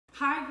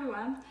Hi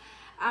everyone.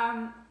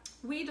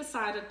 We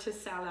decided to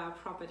sell our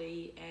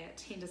property at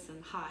Henderson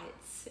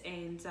Heights,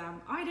 and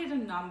I did a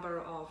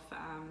number of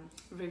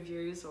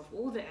reviews of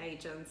all the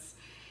agents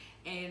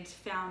and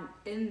found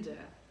Inder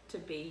to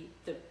be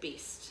the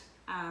best.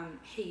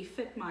 He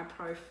fit my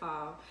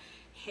profile.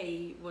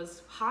 He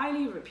was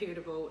highly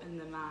reputable in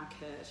the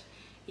market.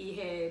 He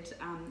had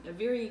a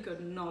very good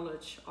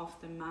knowledge of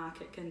the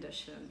market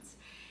conditions,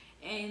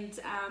 and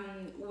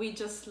we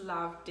just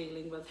loved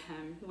dealing with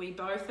him. We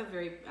both are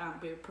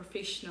we're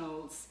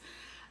professionals.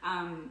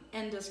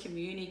 Inder's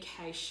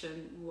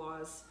communication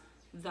was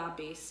the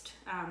best.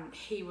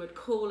 He would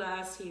call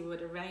us, he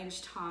would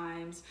arrange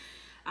times.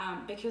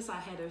 Because I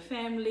had a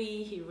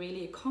family, he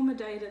really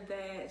accommodated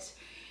that.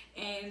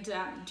 And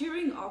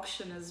during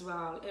auction as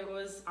well,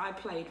 I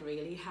played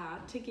really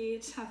hard to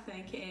get, I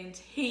think, and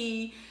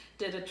he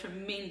did a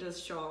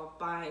tremendous job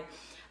by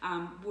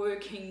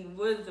working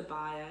with the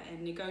buyer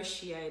and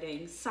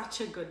negotiating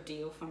such a good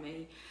deal for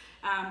me.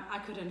 I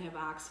couldn't have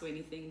asked for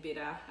anything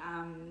better,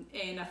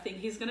 and I think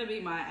he's going to be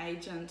my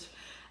agent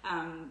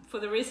for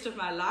the rest of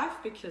my life,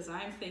 because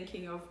I'm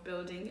thinking of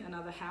building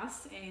another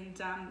house,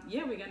 and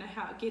we're going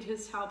to get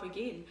his help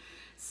again.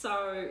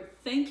 So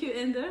thank you,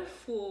 Inder,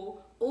 for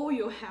all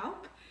your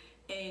help,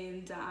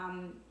 and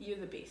you're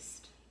the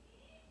best.